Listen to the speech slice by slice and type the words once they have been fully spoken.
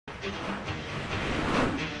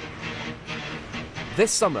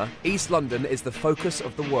This summer, East London is the focus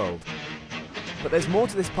of the world. But there's more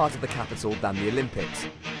to this part of the capital than the Olympics.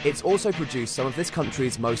 It's also produced some of this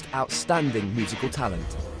country's most outstanding musical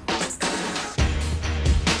talent.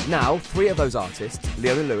 Now, 3 of those artists,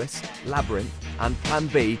 Leona Lewis, Labrinth and Plan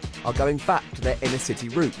B, are going back to their inner city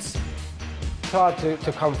roots. It's hard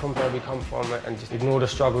to come from where we come from and just ignore the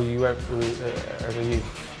struggle you went through as a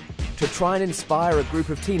youth. To try and inspire a group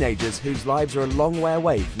of teenagers whose lives are a long way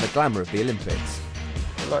away from the glamour of the Olympics.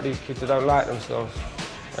 A lot of these kids that don't like themselves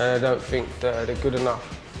and they don't think that they're good enough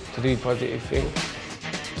to do positive things.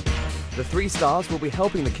 The 3 stars will be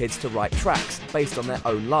helping the kids to write tracks based on their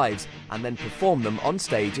own lives and then perform them on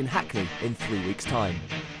stage in Hackney in 3 weeks' time.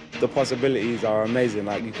 The possibilities are amazing.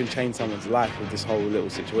 Like, you can change someone's life with this whole little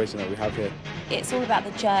situation that we have here. It's all about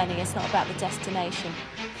the journey, it's not about the destination.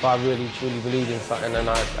 If I really truly believed in something, then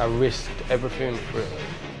I risked everything for it.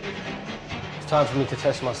 It's time for me to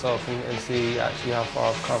test myself and see actually how far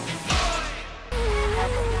I've come.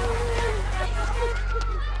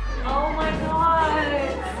 Oh my God!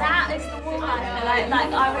 That is the wall I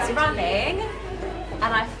was running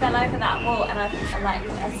and I fell over that wall and I've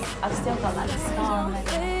still got like a scar on my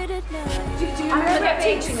head. I remember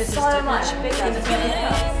teaching was so much bigger than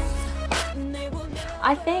the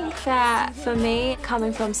I think that for me,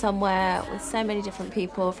 coming from somewhere with so many different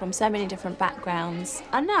people from so many different backgrounds,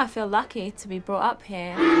 I don't know, I feel lucky to be brought up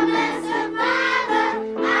here.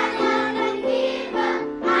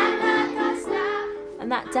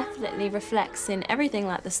 And that definitely reflects in everything,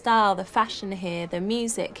 like the style, the fashion here, the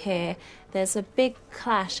music here. There's a big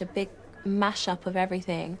clash, a big mashup of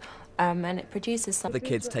everything, and it produces something. The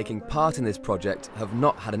kids taking part in this project have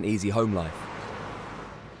not had an easy home life.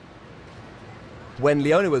 When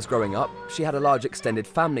Leona was growing up, she had a large extended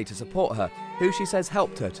family to support her, who she says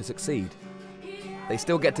helped her to succeed. They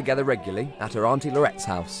still get together regularly at her Auntie Lorette's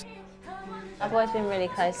house. I've always been really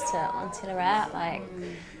close to Auntie Lorette, like,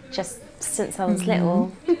 just since I was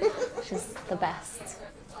little. She's the best.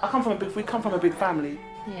 We come from a big family.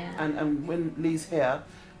 Yeah. And when Lee's here,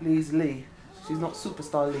 Lee's Lee. She's not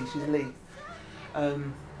superstar Lee, she's Lee.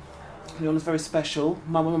 Leona's very special.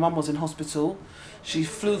 My mum was in hospital. She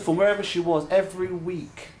flew from wherever she was every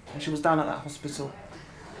week, and she was down at that hospital.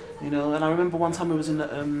 You know, and I remember one time we was in the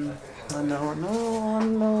no.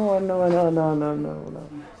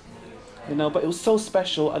 You know, but it was so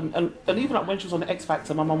special, and even like when she was on the X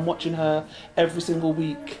Factor, my mum watching her every single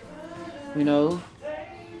week. You know.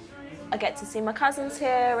 I get to see my cousins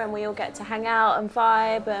here, and we all get to hang out and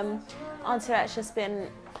vibe. Auntie Lorette's just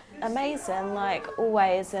been amazing, like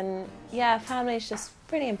always, and yeah, family is just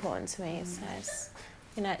pretty important to me. So it's,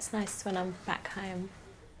 you know, it's nice when I'm back home.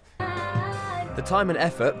 The time and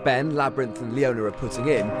effort Ben, Labrinth and Leona are putting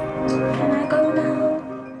in Can I go now?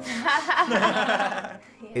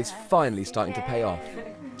 is finally starting to pay off.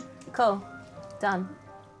 Cool, done.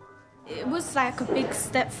 It was like a big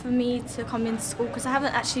step for me to come into school because I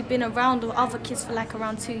haven't actually been around other kids for like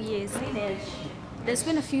around 2 years. There's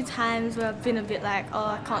been a few times where I've been a bit like, oh,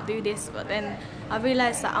 I can't do this, but then I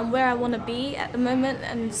realised that I'm where I want to be at the moment,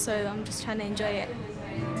 and so I'm just trying to enjoy it.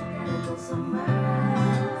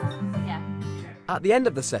 Yeah. At the end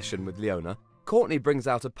of the session with Leona, Courtney brings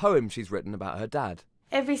out a poem she's written about her dad.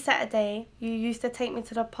 Every Saturday, you used to take me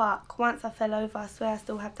to the park. Once I fell over, I swear I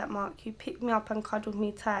still have that mark. You picked me up and cuddled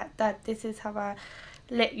me tight. Dad, this is how I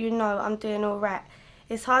let you know I'm doing all right.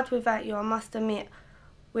 It's hard without you, I must admit.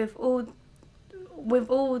 With all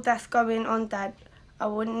that's going on, Dad, I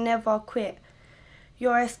would never quit.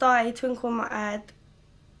 You're a star, a twinkle in my eye,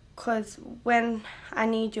 'cause when I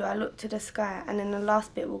need you, I look to the sky. And then the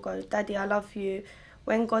last bit will go, Daddy, I love you.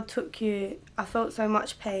 When God took you, I felt so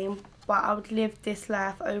much pain, but I would live this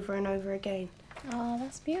life over and over again. Oh,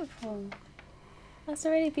 that's beautiful. That's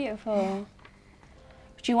really beautiful.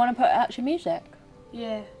 Do you want to put out your music?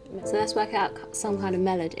 Yeah. So let's work out some kind of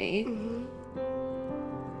melody. Mm-hmm.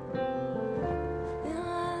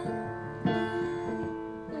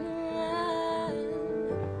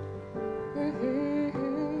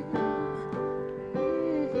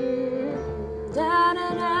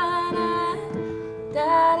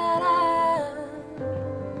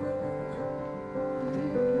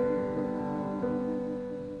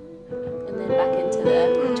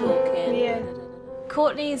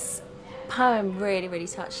 Courtney's poem really, really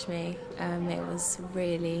touched me. It was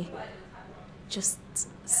really just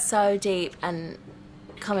so deep and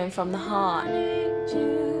coming from the heart.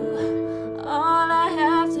 All I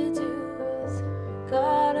have to do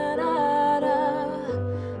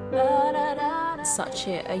is such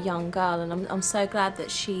a young girl, and I'm so glad that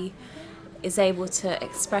she is able to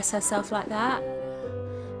express herself like that.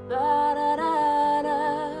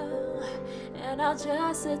 I'll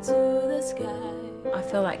just look to the sky. I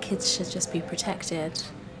feel like kids should just be protected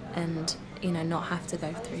and, you know, not have to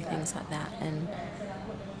go through things like that. And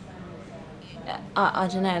I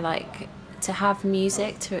don't know, like, to have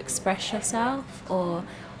music to express yourself, or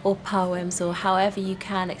poems, or however you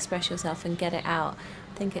can express yourself and get it out.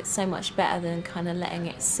 I think it's so much better than kind of letting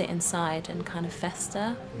it sit inside and kind of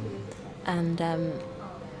fester. And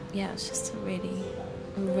yeah, it was just really,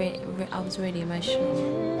 I was really emotional.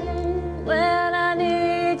 When I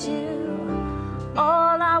need you,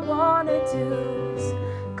 all I want to do is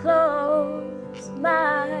close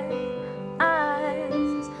my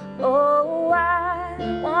eyes. Oh,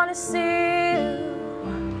 I want to see you,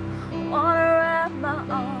 want to wrap my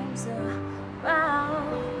arms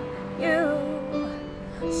around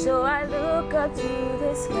you, so I look up to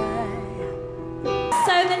the sky.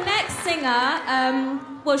 So the next singer,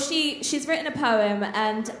 well, she's written a poem,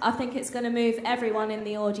 and I think it's going to move everyone in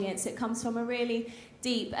the audience. It comes from a really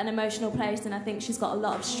deep and emotional place, and I think she's got a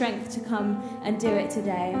lot of strength to come and do it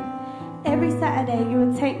today. Every Saturday you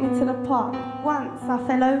would take me to the park. Once I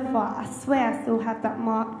fell over, I swear I still have that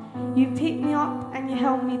mark. You picked me up and you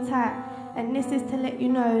held me tight, and this is to let you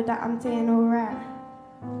know that I'm doing alright.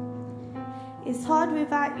 It's hard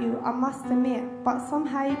without you, I must admit, but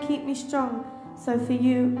somehow you keep me strong, so for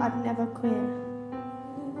you I'd never quit.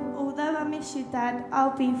 Although I miss you, Dad,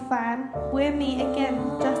 I'll be fine. We'll meet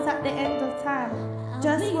again, just at the end of time.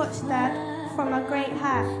 Just watch, Dad, from a great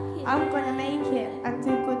height. I'm gonna make it and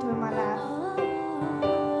do good with my life.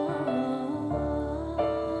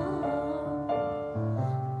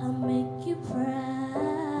 I'll make you proud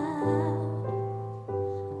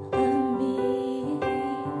of me.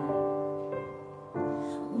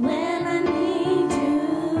 When I need you,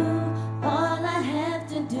 all I have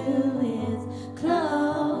to do is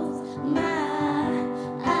close my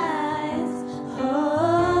eyes.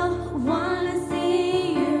 Oh, wanna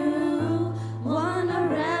see you, wanna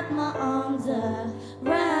wrap my arms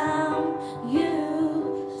around you,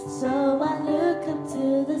 so I look up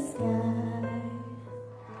to the sky.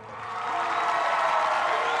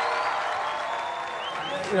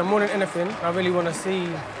 You know, more than anything, I really want to see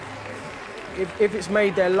if it's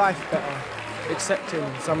made their life better, accepting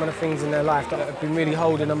some of the things in their life that have been really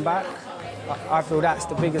holding them back. I feel that's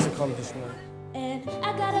the biggest accomplishment. And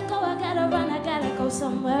I gotta go, I gotta run, I gotta go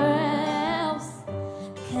somewhere else,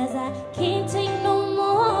 'cause I can't take no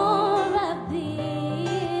more of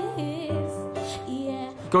this. Yeah.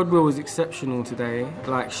 Godwill was exceptional today.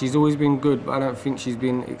 Like, she's always been good, but I don't think she's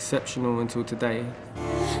been exceptional until today.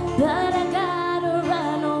 But I gotta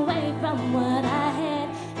run away from what I had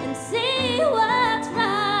and see what's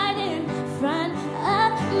right in front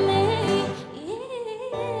of me.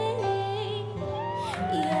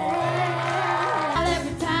 Yeah.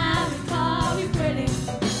 Every time we call you pretty,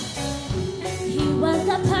 he was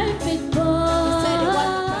the perfect boy.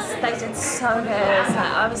 They did so good.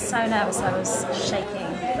 I was so nervous. I was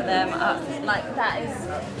shaking for them. Like, that is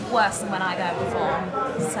worse than when I go and perform.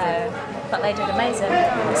 So, but they did amazing.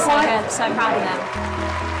 So good. So proud of them.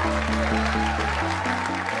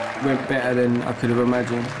 Went better than I could have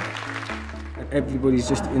imagined. And everybody's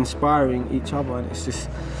just inspiring each other, and it's this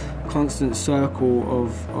constant circle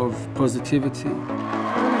of positivity.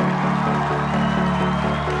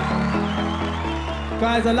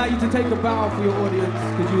 Guys, I'd like you to take a bow for your audience,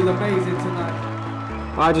 because you was amazing tonight.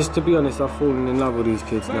 To be honest, I've fallen in love with these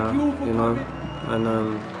kids now, you know. And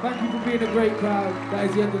thank you for being a great crowd. That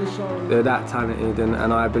is the end of the show. They're that talented,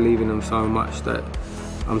 and I believe in them so much that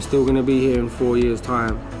I'm still going to be here in 4 years'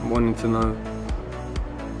 time, wanting to know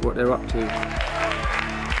what they're up to.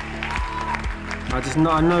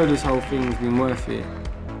 I know this whole thing's been worth it,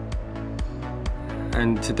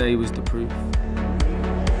 and today was the proof.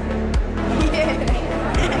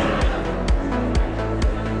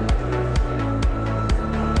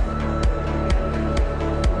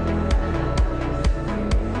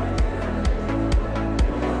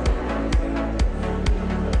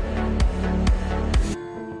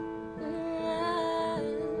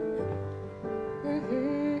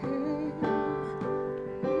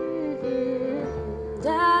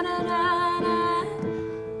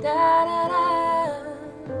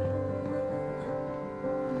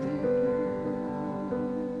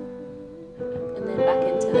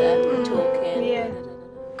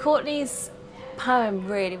 Courtney's poem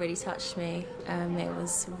really touched me. It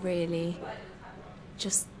was really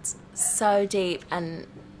just so deep and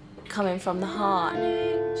coming from the heart.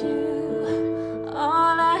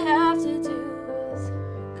 All I have to do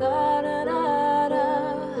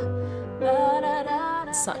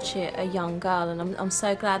is such a young girl, and I'm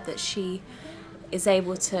so glad that she is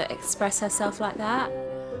able to express herself like that.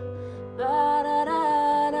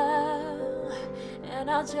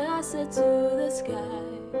 I'll just it to the sky.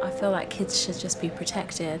 I feel like kids should just be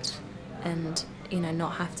protected and, you know,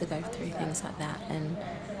 not have to go through things like that. And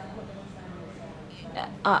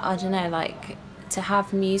I don't know, like, to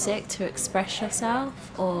have music to express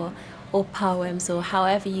yourself, or poems, or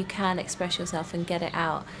however you can express yourself and get it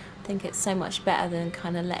out. I think it's so much better than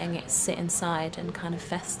kind of letting it sit inside and kind of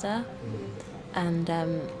fester. And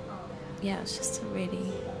yeah, it was just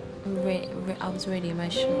I was really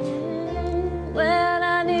emotional. When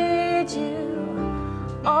I need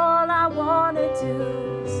you, all I want to do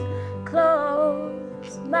is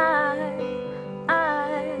close my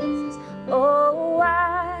eyes. Oh,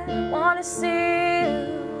 I want to see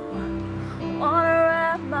you, want to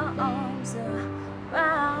wrap my arms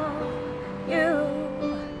around you,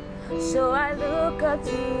 so I look up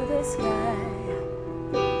to the sky.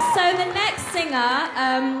 So the next singer,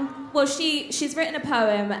 well, she's written a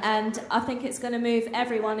poem, and I think it's going to move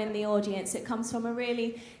everyone in the audience. It comes from a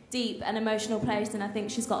really deep and emotional place, and I think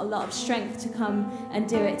she's got a lot of strength to come and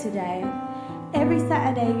do it today. Every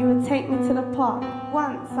Saturday you would take me to the park.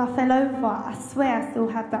 Once I fell over, I swear I still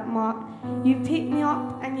have that mark. You picked me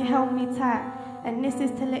up and you held me tight, and this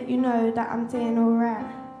is to let you know that I'm doing alright.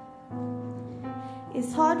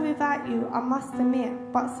 It's hard without you, I must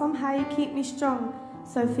admit, but somehow you keep me strong,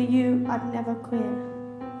 so for you I'd never quit.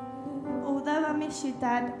 Although I miss you,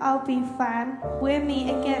 Dad, I'll be fine. We'll meet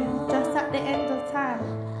again, just at the end of time.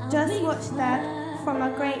 Just watch, Dad, from a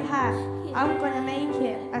great height. I'm gonna make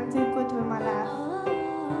it and do good with my life.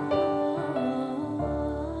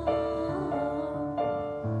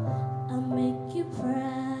 I'll make you proud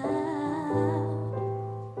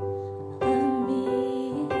of me.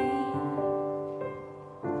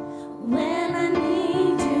 When I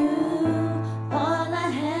need you, all I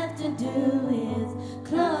have to do is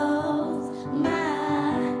close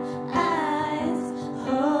my eyes.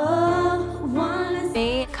 Oh, wanna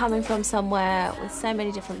Me coming from somewhere with so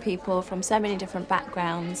many different people from so many different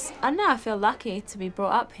backgrounds, I know I feel lucky to be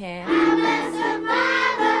brought up here.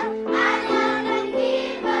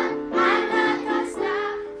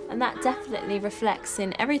 And that definitely reflects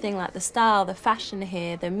in everything, like the style, the fashion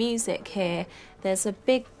here, the music here. There's a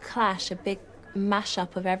big clash, a big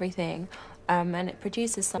mashup of everything, and it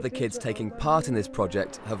produces something. The kids taking part in this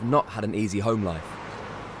project have not had an easy home life.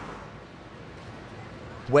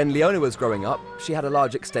 When Leona was growing up, she had a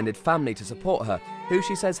large extended family to support her, who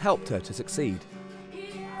she says helped her to succeed.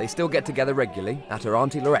 They still get together regularly at her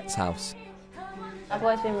Auntie Lorette's house. I've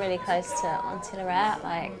always been really close to Auntie Lorette,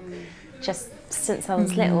 like, just since I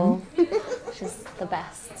was little. She's the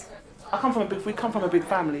best. We come from a big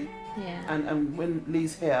family. Yeah. And when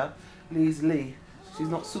Lee's here, Lee's Lee. She's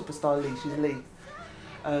not superstar Lee, she's Lee.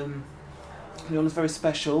 Leona's very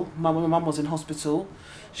special. My mum was in hospital.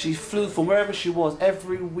 She flew from wherever she was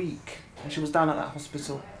every week, and she was down at that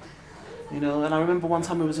hospital. You know, and I remember one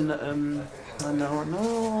time we was in the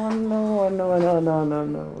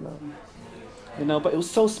You know, but it was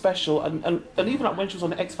so special, and even like when she was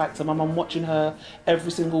on the X Factor, my mum watching her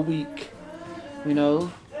every single week. You know.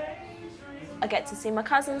 I get to see my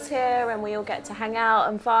cousins here, and we all get to hang out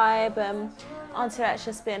and vibe. Auntie Lorette's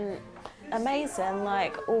just been amazing,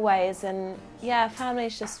 like always, and yeah, family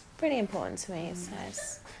is just really important to me. So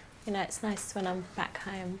it's, you know, it's nice when I'm back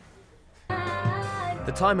home.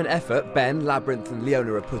 The time and effort Ben, Labrinth and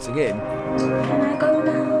Leona are putting in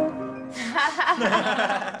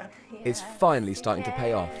is finally starting to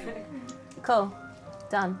pay off. Cool,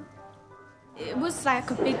 done. It was like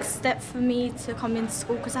a big step for me to come into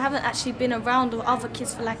school, because I haven't actually been around other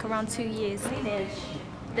kids for like around 2 years.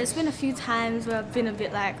 There's been a few times where I've been a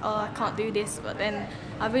bit like, oh, I can't do this, but then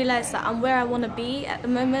I realised that I'm where I want to be at the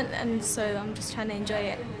moment, and so I'm just trying to enjoy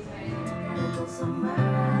it.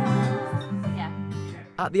 Yeah.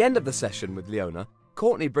 At the end of the session with Leona,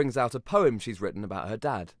 Courtney brings out a poem she's written about her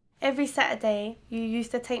dad. Every Saturday you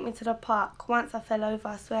used to take me to the park. Once I fell over,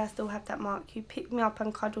 I swear I still have that mark. You picked me up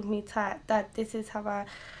and cuddled me tight. Dad, this is how I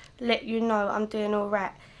let you know I'm doing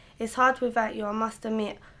alright. It's hard without you, I must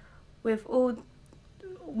admit.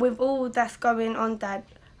 With all that's going on, Dad,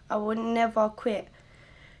 I will never quit.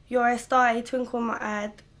 You're a star, you twinkle in my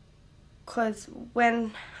eye, because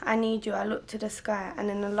when I need you, I look to the sky. And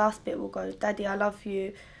then the last bit will go, Daddy, I love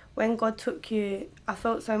you. When God took you, I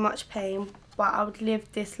felt so much pain, but I would live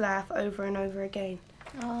this life over and over again.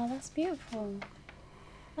 Oh, that's beautiful.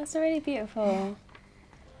 That's really beautiful.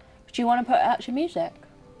 Do you want to put out your music?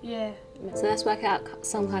 Yeah. So let's work out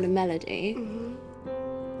some kind of melody. Mm-hmm.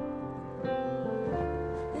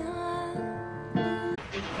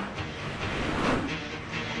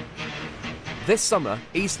 This summer,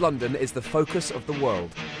 East London is the focus of the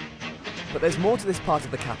world. But there's more to this part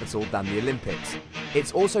of the capital than the Olympics.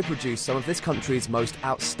 It's also produced some of this country's most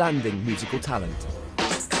outstanding musical talent.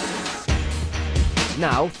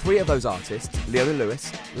 Now, 3 of those artists, Leona Lewis,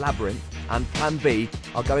 Labrinth and Plan B,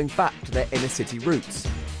 are going back to their inner city roots.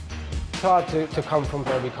 It's hard to come from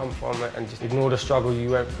where we come from and just ignore the struggle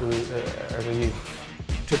you went through as a youth.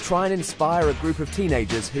 To try and inspire a group of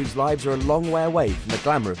teenagers whose lives are a long way away from the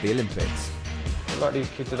glamour of the Olympics. Like these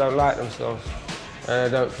kids that don't like themselves and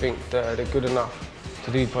they don't think that they're good enough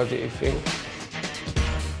to do positive things.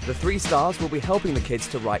 The 3 stars will be helping the kids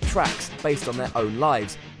to write tracks based on their own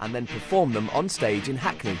lives and then perform them on stage in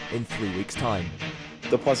Hackney in 3 weeks' time.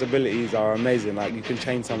 The possibilities are amazing. Like, you can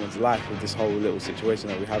change someone's life with this whole little situation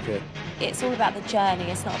that we have here. It's all about the journey,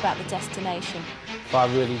 it's not about the destination. If I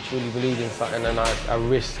really truly believed in something and I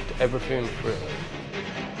risked everything for it.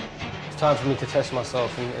 It's time for me to test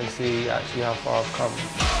myself and see actually how far I've come.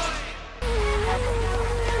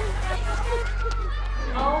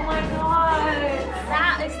 Oh my God,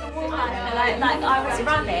 that is the wall. Like I was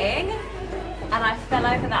running and I fell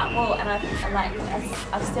over that wall and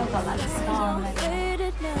I've still got like a scar on my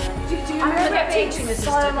head. I remember teaching was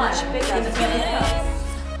so much bigger than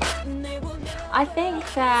the I think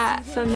that for me,